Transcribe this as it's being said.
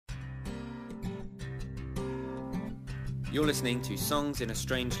You're listening to Songs in a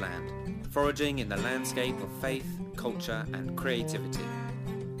Strange Land, foraging in the landscape of faith, culture and creativity.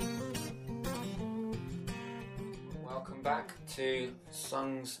 Welcome back to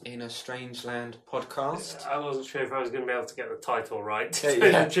Songs in a Strange Land podcast. I wasn't sure if I was going to be able to get the title right.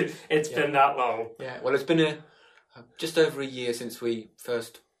 It's Yeah. been that long. Yeah, well, it's been just over a year since we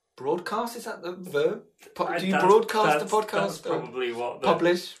first broadcast. Is that the verb? Do you broadcast the podcast? That's probably what.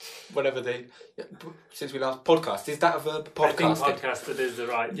 Publish, whatever since we last podcast. Is that a verb? Podcasted. I think podcasted is the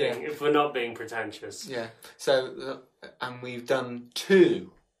right thing. If we're not being pretentious. Yeah. So, and we've done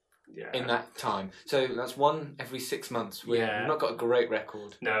two. Yeah. In that time, so that's one every 6 months. We've not got a great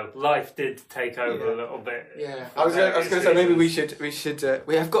record. No, life did take over a little bit. Yeah, I was going to say maybe we should.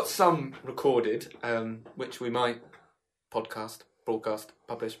 We have got some recorded, which we might podcast, broadcast,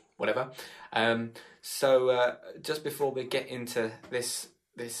 publish, whatever. So just before we get into this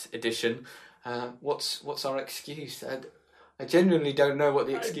edition, what's our excuse? I genuinely don't know what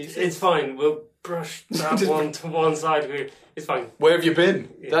the excuse is. It's fine. We'll brush that one to one side. It's fine. Where have you been?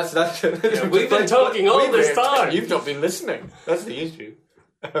 Yeah. That's we've been talking all this time. You've not been listening. That's the issue.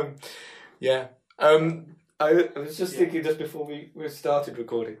 I was just thinking just before we started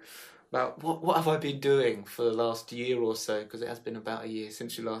recording about what have I been doing for the last year or so, because it has been about a year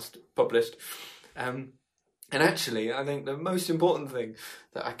since you last published. And actually, I think the most important thing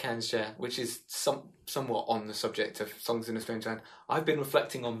that I can share, which is somewhat on the subject of Songs in a Strange Land, I've been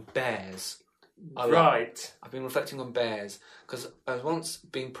reflecting on bears. I've been reflecting on bears because I was once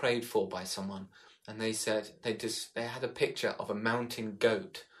being prayed for by someone, and they said they had a picture of a mountain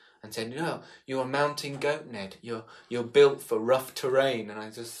goat and said, "No, you're a mountain goat, Ned. You're built for rough terrain." And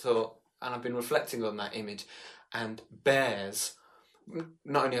I just thought, and I've been reflecting on that image, and bears.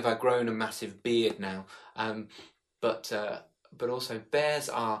 Not only have I grown a massive beard now, but also bears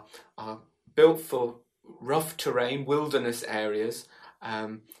are built for rough terrain, wilderness areas.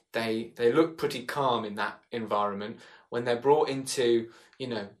 They look pretty calm in that environment. When they're brought into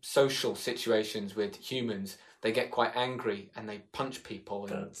social situations with humans, they get quite angry and they punch people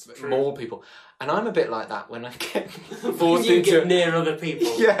and maul people. And I'm a bit like that when I get forced you get near other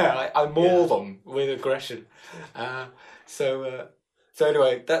people. Yeah, I maul them with aggression. So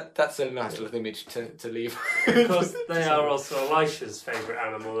anyway, that's a nice little image to leave. Of course, they are also Elisha's favourite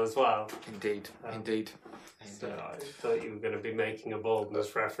animal as well. Indeed. So I thought you were going to be making a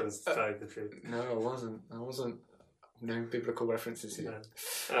baldness reference, to tell you the truth. No, I wasn't. No biblical references here.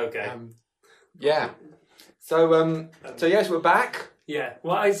 No. Okay. So yes, we're back. Yeah.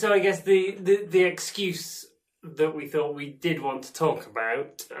 Well, so I guess the excuse that we thought we did want to talk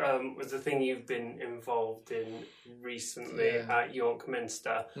about was the thing you've been involved in recently at York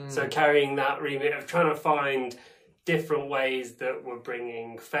Minster. So carrying that remit of trying to find different ways that we're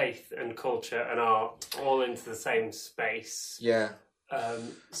bringing faith and culture and art all into the same space. Yeah.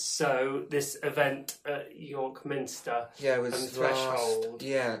 So this event at York Minster, it was Threshold.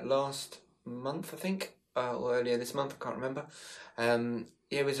 Last month I think, or earlier this month, I can't remember.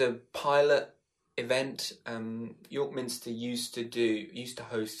 It was a pilot event. York Minster used to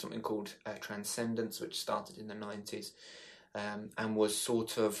host something called Transcendence, which started in the 90s, and was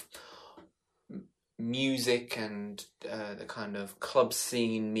sort of music and the kind of club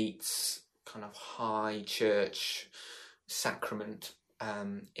scene meets kind of high church sacrament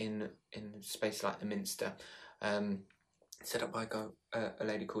in a space like the Minster, set up by a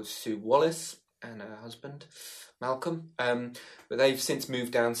lady called Sue Wallace and her husband Malcolm, but they've since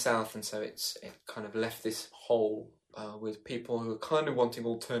moved down south, and so it kind of left this hole with people who are kind of wanting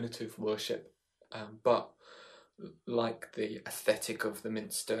alternative worship, but like the aesthetic of the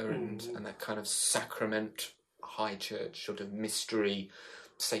Minster and that kind of sacrament, high church sort of mystery,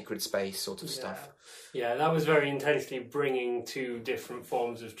 sacred space sort of stuff. Yeah, that was very intensely bringing two different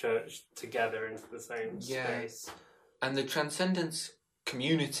forms of church together into the same space. And the Transcendence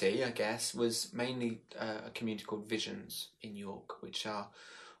community, I guess, was mainly a community called Visions in York, which are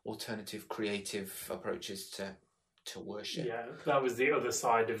alternative creative approaches to worship. Yeah, that was the other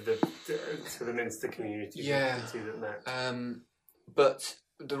side of the Minster community. Yeah. The two that met. But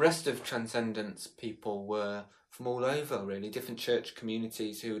the rest of Transcendence people were from all over, really, different church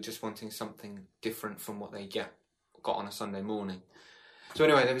communities who were just wanting something different from what they got on a Sunday morning. So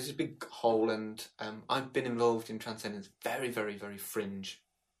anyway, there was this big hole, and I've been involved in Transcendence very, very, very fringe.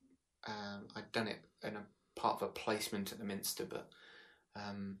 I'd done it in a part of a placement at the Minster,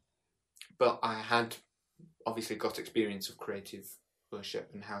 but I had obviously got experience of creative worship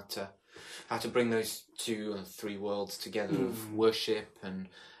and how to bring those two or three worlds together of worship and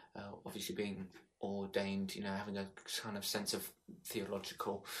obviously being ordained, having a kind of sense of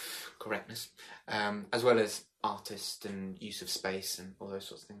theological correctness, as well as artist and use of space and all those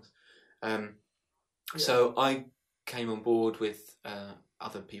sorts of things. So I came on board with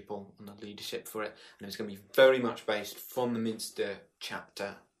other people on the leadership for it, and it was going to be very much based from the Minster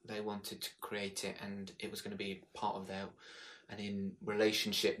chapter. They wanted to create it, and it was going to be part of their, and in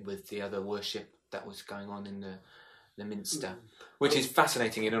relationship with the other worship that was going on in the Minster, which is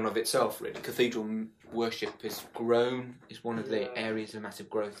fascinating in and of itself, really. Cathedral worship has grown, is one of the areas of massive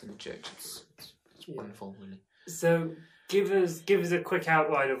growth in the church. It's wonderful, really. So give us a quick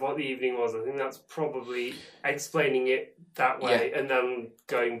outline of what the evening was. I think that's probably explaining it that way, and then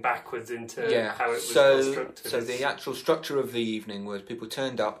going backwards into how it was constructed. So the actual structure of the evening was people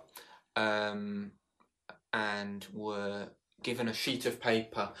turned up and were given a sheet of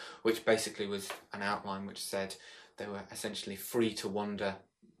paper, which basically was an outline which said they were essentially free to wander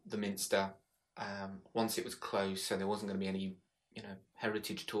the Minster once it was closed, so there wasn't going to be any,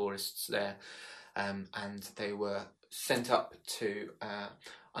 heritage tourists there, and they were sent up to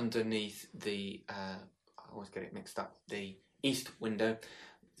underneath the I always get it mixed up, the east window,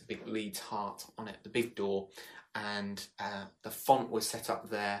 the big Leeds heart on it, the big door, and the font was set up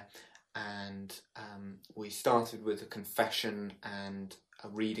there, and we started with a confession and a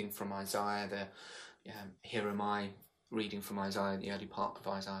reading from Isaiah, Here Am I, reading from Isaiah, the early part of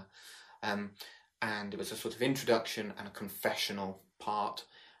Isaiah. And it was a sort of introduction and a confessional part.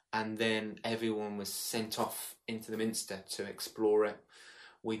 And then everyone was sent off into the Minster to explore it.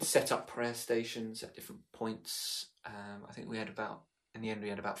 We'd set up prayer stations at different points. I think we had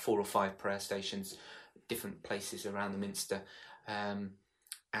about 4 or 5 prayer stations, different places around the Minster.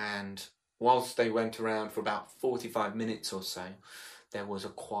 And whilst they went around for about 45 minutes or so, there was a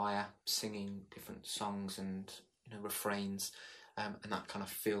choir singing different songs and refrains, and that kind of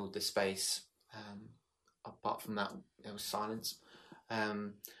filled the space. Apart from that, there was silence.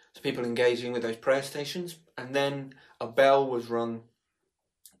 So people engaging with those prayer stations, and then a bell was rung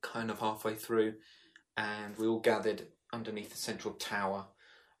kind of halfway through, and we all gathered underneath the central tower,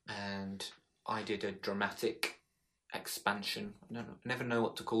 and I did a dramatic expansion. I never know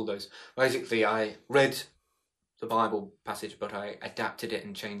what to call those. Basically, I read the Bible passage, but I adapted it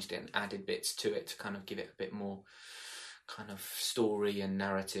and changed it and added bits to it to kind of give it a bit more kind of story and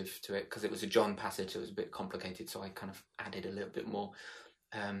narrative to it, because it was a John passage, it was a bit complicated, so I kind of added a little bit more,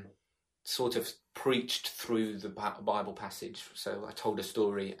 sort of preached through the Bible passage. So I told a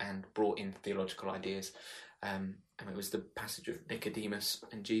story and brought in theological ideas, and it was the passage of Nicodemus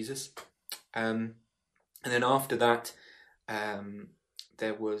and Jesus. And then after that,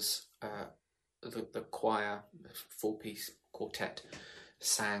 there was the choir, the 4-piece quartet,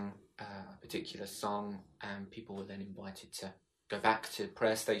 sang a particular song, and people were then invited to go back to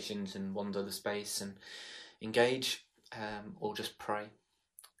prayer stations and wander the space and engage, or just pray.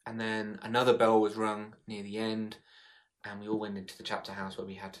 And then another bell was rung near the end, and we all went into the chapter house where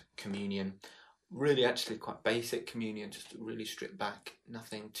we had communion. Really, actually quite basic communion, just really stripped back,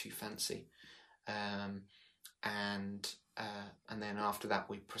 nothing too fancy. And then after that,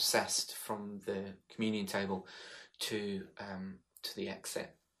 we processed from the communion table to the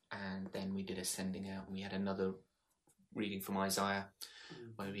exit, and then we did a sending out. We had another reading from Isaiah,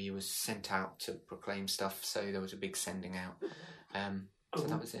 where he was sent out to proclaim stuff. So there was a big sending out. So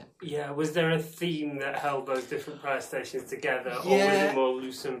that was it. Yeah, was there a theme that held those different prayer stations together, or was it more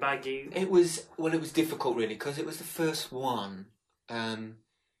loose and baggy? It was difficult, really, because it was the first one.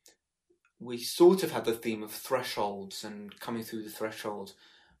 We sort of had the theme of thresholds and coming through the threshold,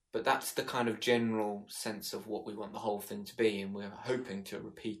 but that's the kind of general sense of what we want the whole thing to be, and we're hoping to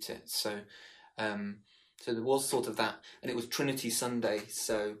repeat it. So there was sort of that, and it was Trinity Sunday,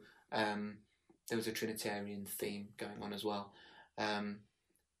 so there was a Trinitarian theme going on as well.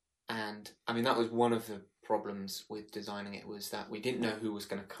 And I mean, that was one of the problems with designing it, was that we didn't know who was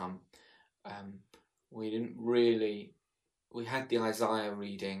going to come. We had the Isaiah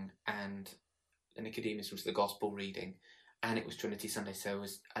reading, and the Nicodemus was the gospel reading, and it was Trinity Sunday, so it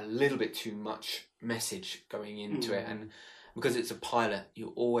was a little bit too much message going into it. And because it's a pilot,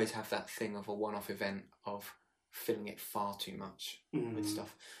 you always have that thing of a one-off event of filling it far too much with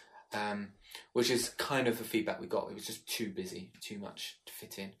stuff. Which is kind of the feedback we got. It was just too busy, too much to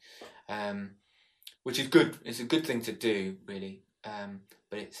fit in, which is good. It's a good thing to do, really,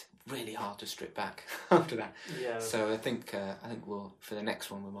 but it's really hard to strip back after that. Yeah. So I think we'll, for the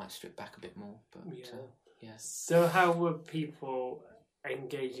next one, we might strip back a bit more. But yeah. So how were people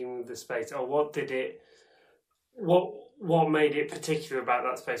engaging with the space, or what did it? What made it particular about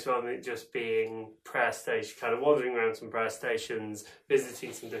that space, rather than it just being prayer station, kind of wandering around some prayer stations,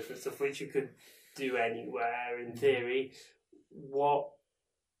 visiting some different stuff, which you could do anywhere in theory.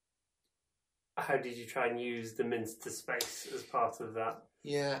 How did you try and use the Minster space as part of that?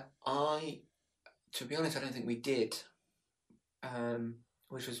 Yeah, to be honest, I don't think we did,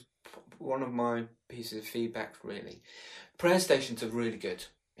 which was one of my pieces of feedback, really. Prayer stations are really good.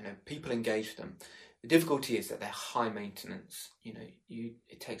 People engage with them. The difficulty is that they're high maintenance.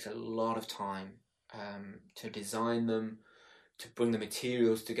 It takes a lot of time to design them, to bring the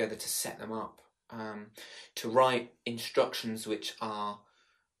materials together, to set them up, to write instructions which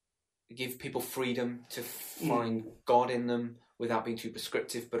give people freedom to find God in them without being too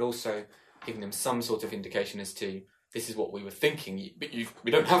prescriptive, but also giving them some sort of indication as to this is what we were thinking. But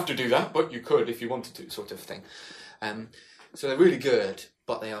we don't have to do that, but you could if you wanted to, sort of thing. So they're really good,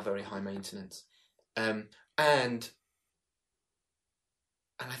 but they are very high maintenance. And I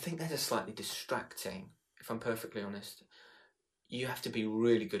think they're just slightly distracting, if I'm perfectly honest. You have to be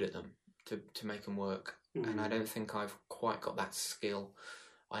really good at them to make them work. Mm-hmm. And I don't think I've quite got that skill.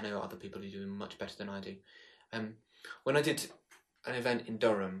 I know other people who do much better than I do. When I did an event in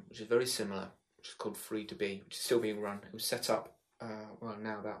Durham, which is very similar, which is called Free to Be, which is still being run. It was set up,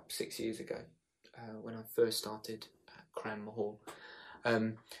 now about 6 years ago, when I first started at Cranmer Hall.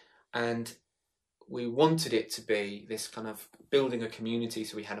 And we wanted it to be this kind of building a community.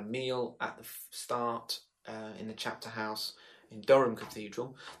 So we had a meal at the start in the chapter house in Durham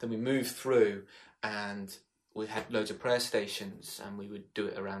Cathedral. Then we moved through and we had loads of prayer stations, and we would do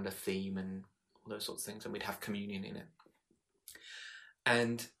it around a theme and all those sorts of things, and we'd have communion in it.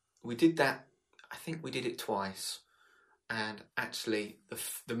 And we did that, I think we did it twice, and actually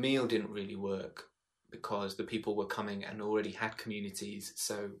the meal didn't really work because the people were coming and already had communities,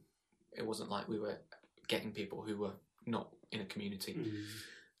 so it wasn't like we were getting people who were not in a community. Mm.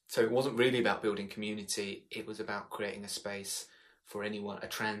 So it wasn't really about building community, it was about creating a space for anyone, a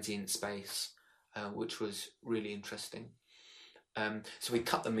transient space, which was really interesting. So we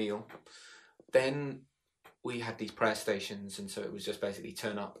cut the meal, then we had these prayer stations, and so it was just basically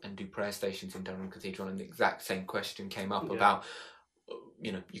turn up and do prayer stations in Durham Cathedral, and the exact same question came up about,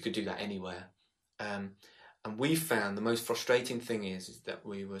 you could do that anywhere. And we found the most frustrating thing is that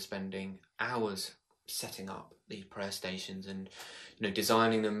we were spending hours setting up these prayer stations and,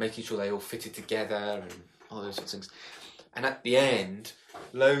 designing them, making sure they all fitted together and all those sorts of things. And at the end,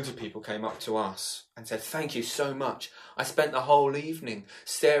 loads of people came up to us and said, "Thank you so much. I spent the whole evening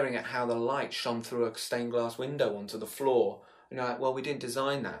staring at how the light shone through a stained glass window onto the floor." Well, we didn't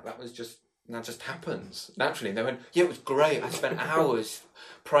design that. That just happens naturally. And they went, "Yeah, it was great. I spent hours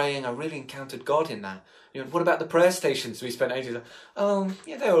praying. I really encountered God in that." What about the prayer stations? We spent ages. Yeah,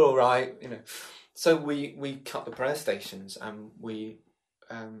 they were all right. So we cut the prayer stations, and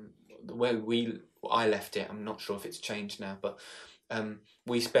the way I left it, I'm not sure if it's changed now, but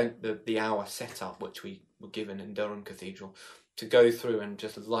we spent the hour set up, which we were given in Durham Cathedral, to go through and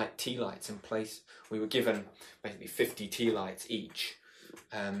just light tea lights in place. We were given basically 50 tea lights each,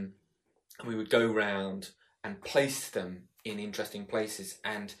 and we would go round and place them in interesting places.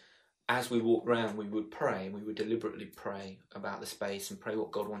 And as we walked round, we would pray. We would deliberately pray about the space and pray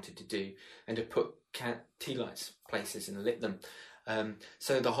what God wanted to do, and to put tea lights places and lit them.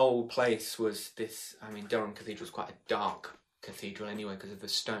 So the whole place was this. Durham Cathedral is quite a dark cathedral anyway because of the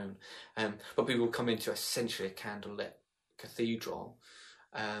stone, but people would come into essentially a candlelit cathedral,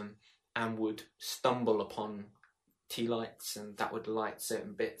 and would stumble upon tea lights, and that would light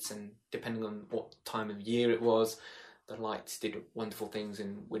certain bits, and depending on what time of year it was, the lights did wonderful things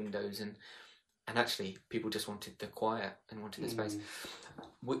in windows, and actually people just wanted the quiet and wanted the space.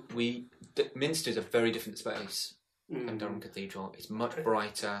 Minster's a very different space. And Durham Cathedral is much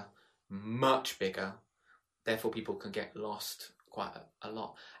brighter, much bigger, therefore people can get lost quite a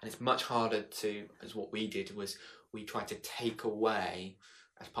lot, and it's much harder to, as what we did was we tried to take away,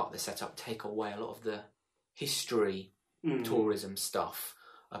 as part of the setup, take away a lot of the history, tourism stuff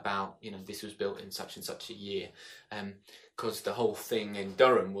about, this was built in such and such a year, because the whole thing in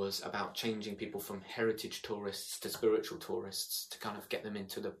Durham was about changing people from heritage tourists to spiritual tourists, to kind of get them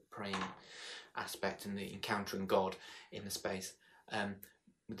into the praying aspect and the encountering God in the space.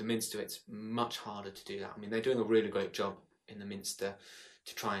 With the Minster, it's much harder to do that. They're doing a really great job in the Minster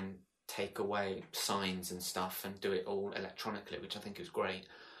to try and take away signs and stuff and do it all electronically, which I think is great.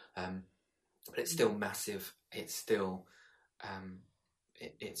 But it's still massive. It's still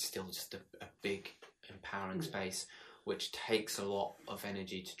it's still just a big empowering space, which takes a lot of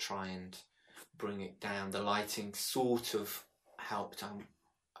energy to try and bring it down. The lighting sort of helped,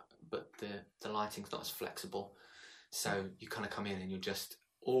 but the lighting's not as flexible, so you kind of come in and you're just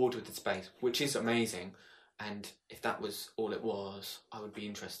awed with the space, which is amazing. And if that was all it was, I would be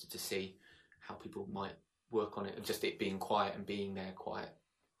interested to see how people might work on it, and just it being quiet and being there quiet,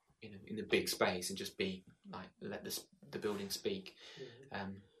 in the big space, and just be like, let the building speak.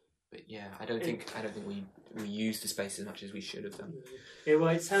 But yeah, I don't think we use the space as much as we should have done. Yeah, well,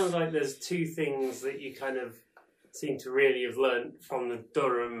 it sounds like there's two things that you kind of seem to really have learnt from the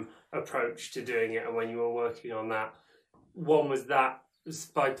Durham approach to doing it, and when you were working on that. One was that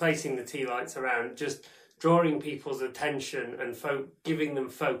by placing the tea lights around, just drawing people's attention and giving them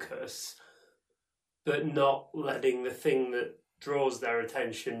focus, but not letting the thing that draws their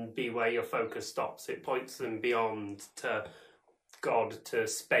attention be where your focus stops. It points them beyond to God, to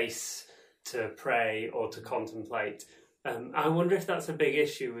space, to pray or to contemplate. I wonder if that's a big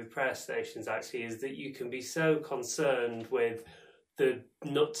issue with prayer stations, actually, is that you can be so concerned with the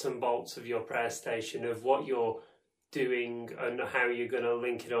nuts and bolts of your prayer station, of what you're doing and how you're going to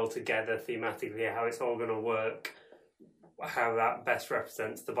link it all together thematically, how it's all going to work, how that best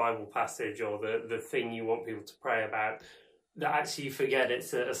represents the Bible passage or the thing you want people to pray about, that actually you forget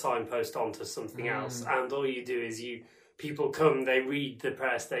it's a signpost onto something else. And all you do is people come, they read the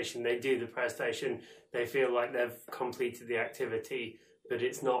prayer station, they do the prayer station, they feel like they've completed the activity, but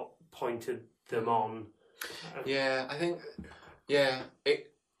it's not pointed them on. Yeah, I think,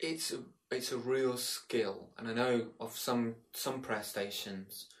 it's a real skill, and I know of some prayer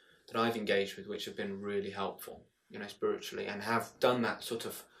stations that I've engaged with which have been really helpful, spiritually, and have done that sort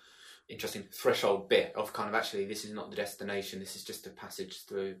of interesting threshold bit of kind of, actually, this is not the destination, this is just a passage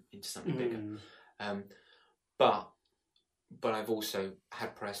through into something bigger. But I've also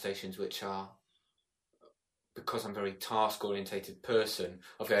had prayer stations which are, because I'm a very task-orientated person,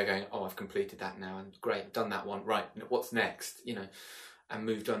 of going, oh, I've completed that now, and great, I've done that one, right, what's next, and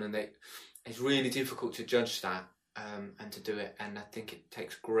moved on, and it's really difficult to judge that and to do it, and I think it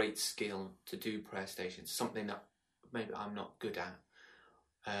takes great skill to do prayer stations, something that maybe I'm not good at,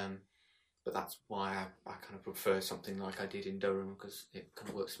 but that's why I kind of prefer something like I did in Durham, because it kind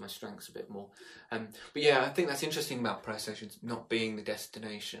of works to my strengths a bit more. But yeah, I think that's interesting about prayer stations not being the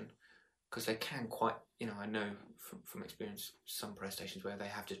destination, because they can quite, I know from experience, some prayer stations where they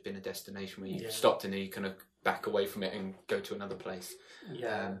have just been a destination where you've stopped and then you kind of back away from it and go to another place.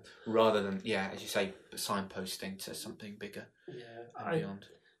 Rather than, as you say, signposting to something bigger and beyond.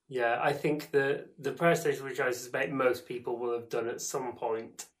 Yeah, I think the prayer station, which I suspect most people will have done at some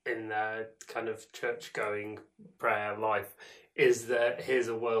point in their kind of church-going prayer life, is that here's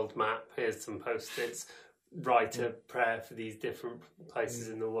a world map, here's some post-its, write a prayer for these different places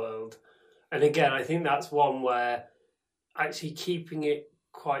in the world. And again, I think that's one where actually keeping it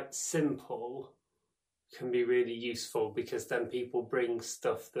quite simple can be really useful, because then people bring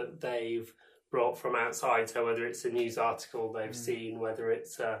stuff that they've brought from outside. So whether it's a news article they've seen, whether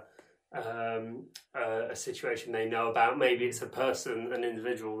it's a situation they know about, maybe it's a person, an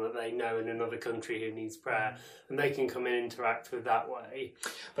individual that they know in another country who needs prayer, and they can come and interact with that way.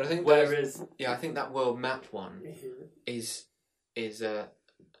 But I think I think that world map one is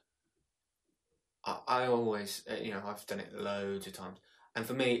I always, I've done it loads of times, and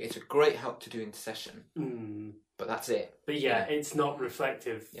for me, it's a great help to do intercession. But that's it. But it's not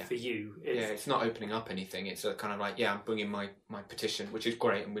reflective for you. It's not opening up anything. It's a kind of like, I'm bringing my petition, which is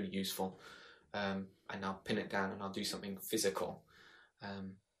great and really useful, and I'll pin it down and I'll do something physical,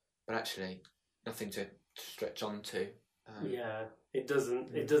 but actually nothing to stretch onto. It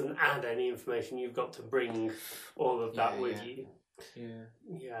doesn't add any information. You've got to bring all of that with you.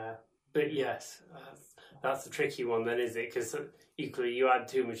 But yes, that's the tricky one then, is it? Because equally you add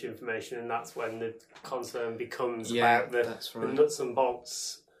too much information, and that's when the concern becomes about the nuts and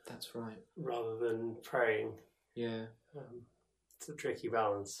bolts. That's right. Rather than praying. Yeah. It's a tricky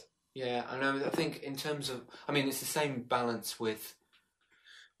balance. Yeah, I know. I think in terms of, it's the same balance with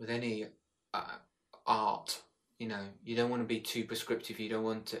any art. You don't want to be too prescriptive. You don't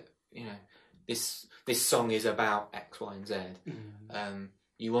want to, this song is about X, Y, and Z.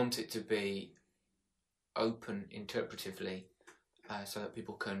 You want it to be open interpretively, so that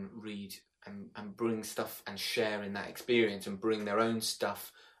people can read and bring stuff and share in that experience and bring their own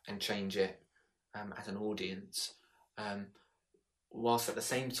stuff and change it as an audience, whilst at the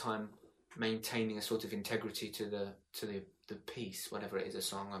same time maintaining a sort of integrity to the piece, whatever it is, a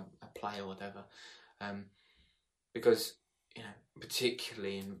song, a play, or whatever. Because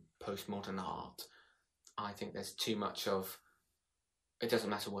particularly in postmodern art, I think there's too much of, it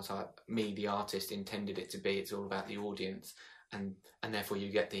doesn't matter what the artist intended it to be. It's all about the audience, and therefore you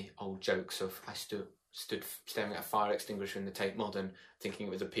get the old jokes of, I stood staring at a fire extinguisher in the Tate Modern, thinking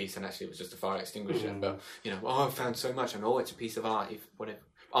it was a piece, and actually it was just a fire extinguisher. But I found so much, and it's a piece of art.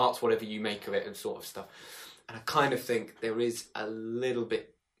 Art's whatever you make of it, and sort of stuff. And I kind of think there is a little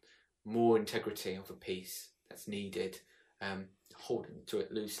bit more integrity of a piece that's needed, holding to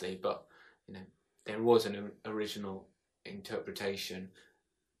it loosely, but there was an original interpretation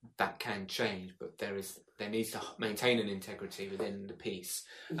that can change, but there needs to maintain an integrity within the piece.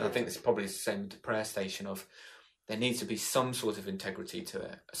 And I think it's probably the same with the prayer station, of there needs to be some sort of integrity to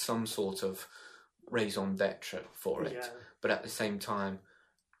it, some sort of raison d'etre for it, but at the same time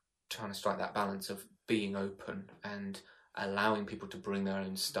trying to strike that balance of being open and allowing people to bring their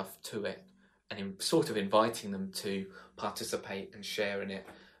own stuff to it, and sort of inviting them to participate and share in it.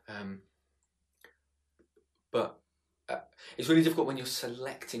 But it's really difficult when you're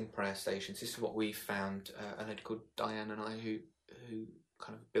selecting prayer stations. This is what we found. A lady called Diane and I, who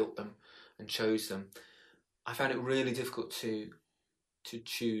kind of built them and chose them. I found it really difficult to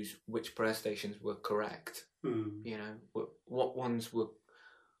choose which prayer stations were correct. What ones were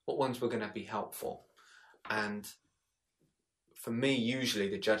going to be helpful. And for me, usually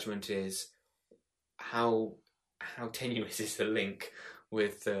the judgment is how tenuous is the link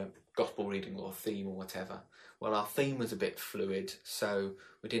with the gospel reading or theme or whatever. Well, our theme was a bit fluid, so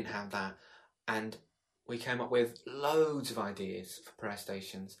we didn't have that. And we came up with loads of ideas for prayer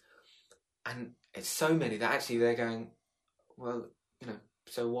stations. And it's so many that actually they're going, well,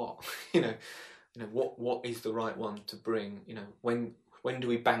 so what? What is the right one to bring? When do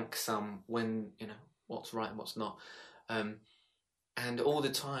we bank some? When, what's right and what's not? And all the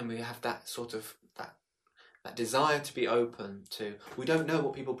time we have that sort of that desire to be open to, we don't know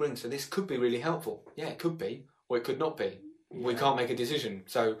what people bring, so this could be really helpful. Yeah, it could be, or it could not be. Yeah. We can't make a decision.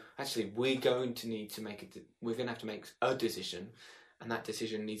 So actually we're going to need to we're going to have to make a decision, and that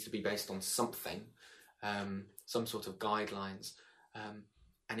decision needs to be based on something, some sort of guidelines.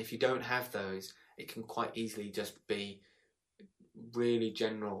 And if you don't have those, it can quite easily just be really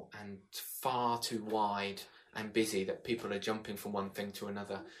general and far too wide and busy that people are jumping from one thing to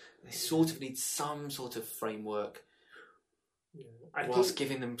another. They sort of need some sort of framework whilst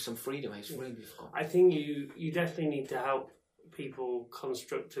giving them some freedom. It's really difficult. I think you definitely need to help people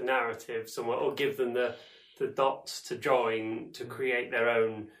construct a narrative somewhere, or give them the dots to join to create their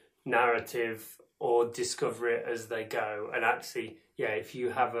own narrative, or discover it as they go. And actually, if you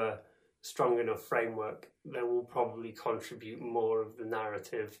have a strong enough framework, they will probably contribute more of the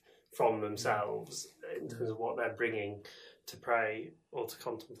narrative from themselves in terms of what they're bringing to pray or to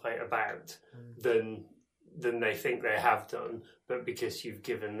contemplate about than they think they have done. But because you've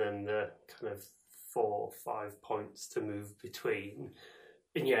given them the kind of 4 or 5 points to move between,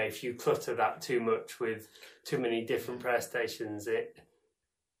 and if you clutter that too much with too many different prayer stations,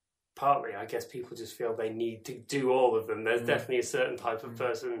 partly, I guess, people just feel they need to do all of them. There's definitely a certain type of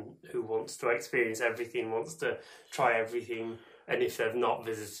person who wants to experience everything, wants to try everything, and if they've not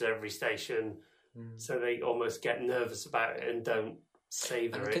visited every station, so they almost get nervous about it and don't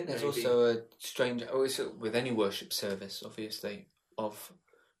savour it. I think there's also a strange, with any worship service, obviously,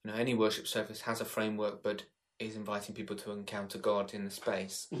 any worship service has a framework, but is inviting people to encounter God in the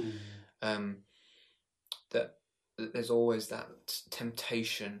space. That there's always that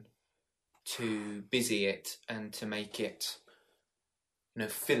temptation to busy it and to make it,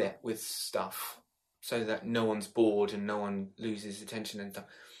 fill it with stuff so that no one's bored and no one loses attention and stuff.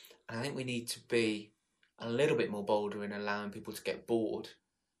 And I think we need to be a little bit more bolder in allowing people to get bored,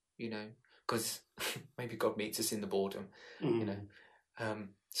 because maybe God meets us in the boredom,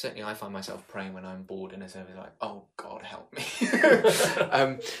 Certainly I find myself praying when I'm bored in a service, like, oh God, help me.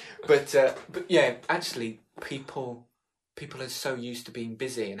 But yeah, actually people are so used to being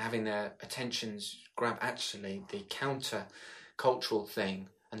busy and having their attentions grab. Actually, the counter-cultural thing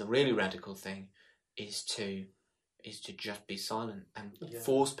and the really radical thing is to just be silent and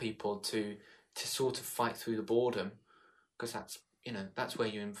force people to sort of fight through the boredom, because that's where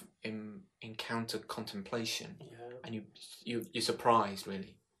you encounter contemplation, and you're surprised,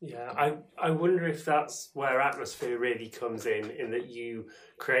 really. Yeah, I wonder if that's where atmosphere really comes in that you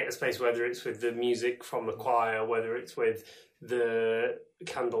create a space, whether it's with the music from the choir, whether it's with the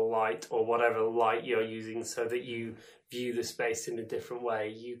candle light or whatever light you're using, so that you view the space in a different way.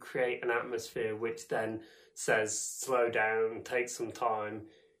 You create an atmosphere which then says, slow down, take some time,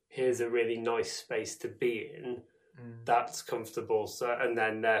 here's a really nice space to be in, that's comfortable, and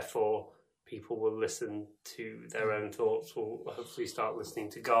then therefore people will listen to their own thoughts, will hopefully start listening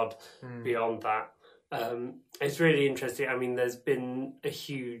to God beyond that. It's really interesting. I mean, there's been a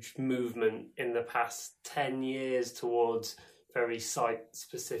huge movement in the past 10 years towards very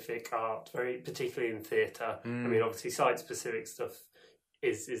site-specific art, very particularly in theatre. I mean, obviously site-specific stuff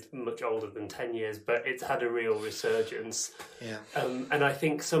is much older than 10 years, but it's had a real resurgence. And I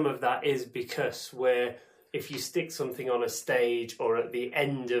think some of that is because we're if you stick something on a stage or at the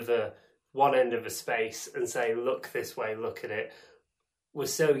end of one end of a space and say, look this way, look at it, we're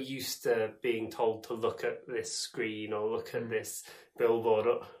so used to being told to look at this screen or look at this billboard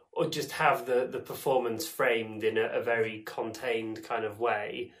or just have the performance framed in a very contained kind of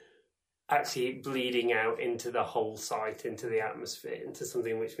way, actually bleeding out into the whole site, into the atmosphere, into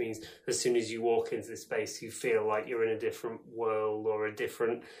something which means as soon as you walk into the space, you feel like you're in a different world or a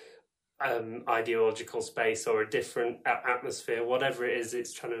different ideological space or a different atmosphere, whatever it is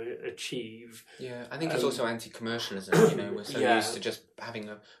it's trying to achieve. Yeah, I think it's also anti-commercialism. We're so used to just having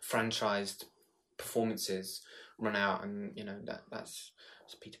a franchised performances run out, and that's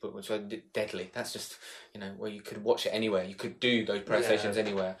Peter Brook so deadly. That's just where you could watch it anywhere. You could do those presentations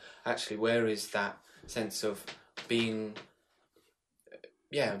anywhere. Actually, where is that sense of being?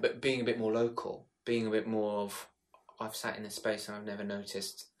 Yeah, but being a bit more local, being a bit more of. I've sat in a space and I've never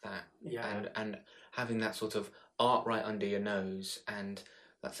noticed that, and having that sort of art right under your nose, and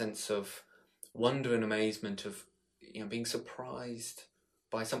that sense of wonder and amazement of being surprised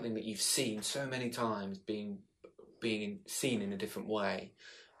by something that you've seen so many times being seen in a different way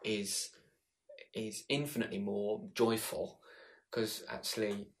is infinitely more joyful, because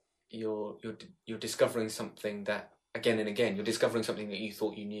actually you're discovering something that again and again you're discovering something that you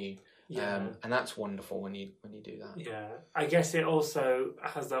thought you knew. And that's wonderful when you do that. Yeah, I guess it also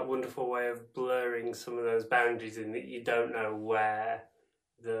has that wonderful way of blurring some of those boundaries in that you don't know where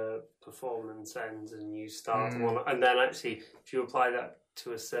the performance ends and you start one. And then actually, if you apply that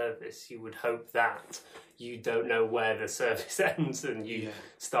to a service, you would hope that you don't know where the service ends and you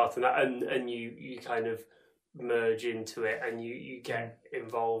start on that, and you kind of merge into it and you get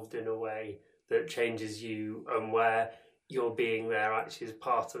involved in a way that changes you, and where your being there actually is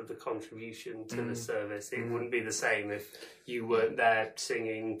part of the contribution to the service. It wouldn't be the same if you weren't there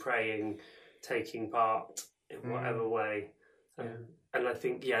singing, praying, taking part in whatever way. And I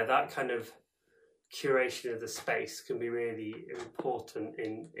think, that kind of curation of the space can be really important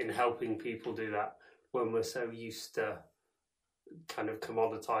in helping people do that when we're so used to kind of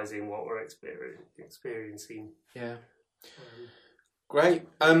commoditizing what we're experiencing. Yeah. Great.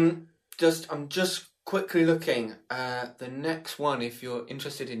 I'm just quickly looking. The next one, if you're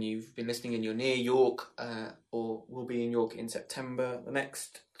interested and you've been listening and you're near York, or will be in York in September, the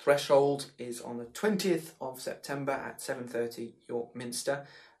next Threshold is on the 20th of September at 7:30 York Minster.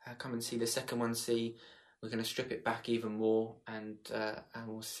 Come and see the second one. We're going to strip it back even more, and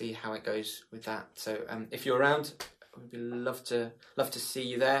we'll see how it goes with that. So if you're around, we'd love to see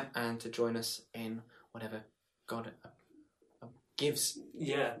you there and to join us in whatever God gives.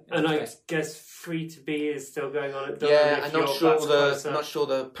 Yeah, and I guess Free to Be is still going on at Durham. Yeah, I'm not sure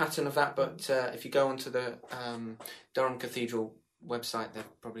the pattern of that, but if you go onto the Durham Cathedral website,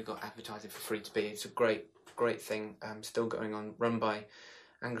 they've probably got advertising for Free to Be. It's a great thing, still going on, run by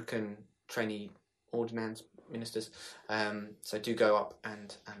Anglican trainee ordinance ministers. So do go up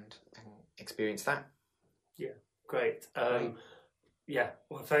and experience that. Yeah, great. Yeah,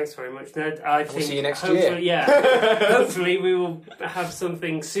 well, thanks very much, Ned. I think we'll see you next year. Yeah, hopefully we will have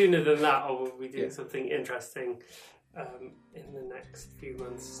something sooner than that, or we'll be doing something interesting in the next few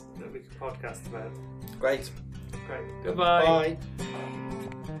months that we can podcast about. Great. Goodbye. Bye.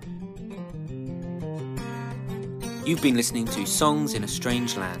 You've been listening to Songs in a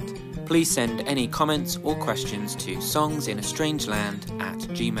Strange Land. Please send any comments or questions to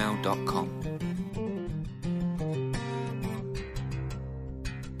songsinastrangeland@gmail.com.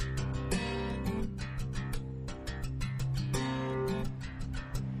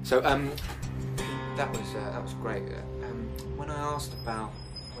 So that was great. When I asked about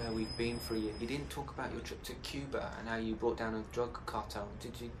where we've been for a year, you didn't talk about your trip to Cuba and how you brought down a drug cartel,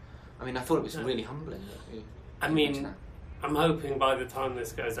 did you? I mean, I thought it was really humbling. I'm hoping by the time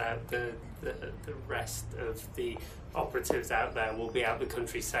this goes out, the rest of the operatives out there will be out the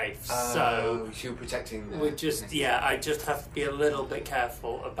country safe. So you're protecting them. I just have to be a little bit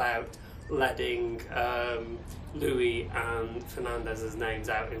careful about letting Louis and Fernandez's names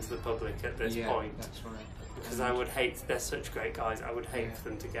out into the public at this point. That's right. Because I would hate, they're such great guys, I would hate for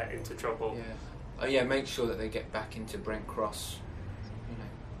them to get into trouble. Make sure that they get back into Brent Cross,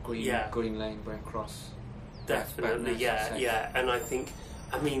 Green Lane, Brent Cross. Definitely, and I think,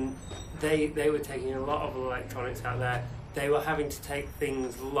 they were taking a lot of electronics out there. They were having to take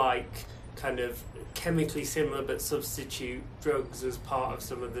things like kind of chemically similar but substitute drugs as part of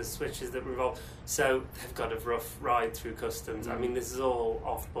some of the switches that were involved. So they've got a rough ride through customs. This is all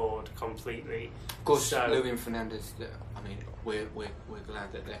off board completely. Of course, Louis and Fernandez, we're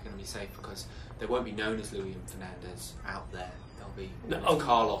glad that they're going to be safe, because they won't be known as Louis and Fernandez out there. They'll be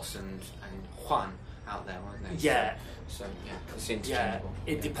Carlos and Juan out there, aren't they? Yeah. So it's interchangeable.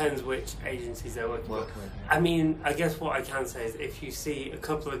 It depends which agencies they're working with. Yeah. I mean, I guess what I can say is if you see a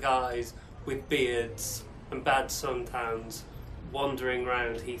couple of guys with beards and bad suntans wandering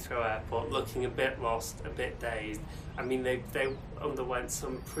around Heathrow Airport looking a bit lost, a bit dazed, I mean, they underwent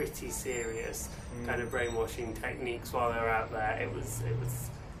some pretty serious kind of brainwashing techniques while they were out there.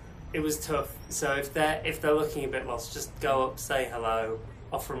 It was tough. So if they're looking a bit lost, just go up, say hello,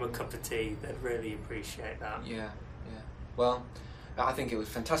 offer them a cup of tea. They'd really appreciate that. Yeah. Well, I think it was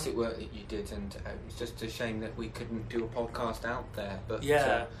fantastic work that you did, and it's just a shame that we couldn't do a podcast out there. But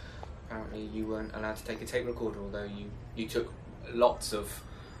apparently you weren't allowed to take a tape recorder, although you took lots of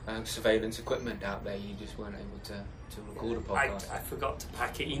surveillance equipment out there. You just weren't able to record a podcast. I forgot to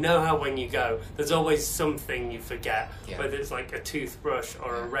pack it. You know how when you go, there's always something you forget, whether it's like a toothbrush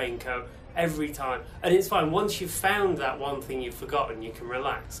or a raincoat. Every time, and it's fine. Once you've found that one thing you've forgotten, you can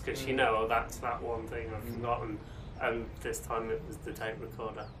relax because you know, that's that one thing I've forgotten. And this time it was the tape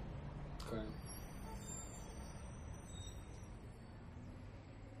recorder. Great.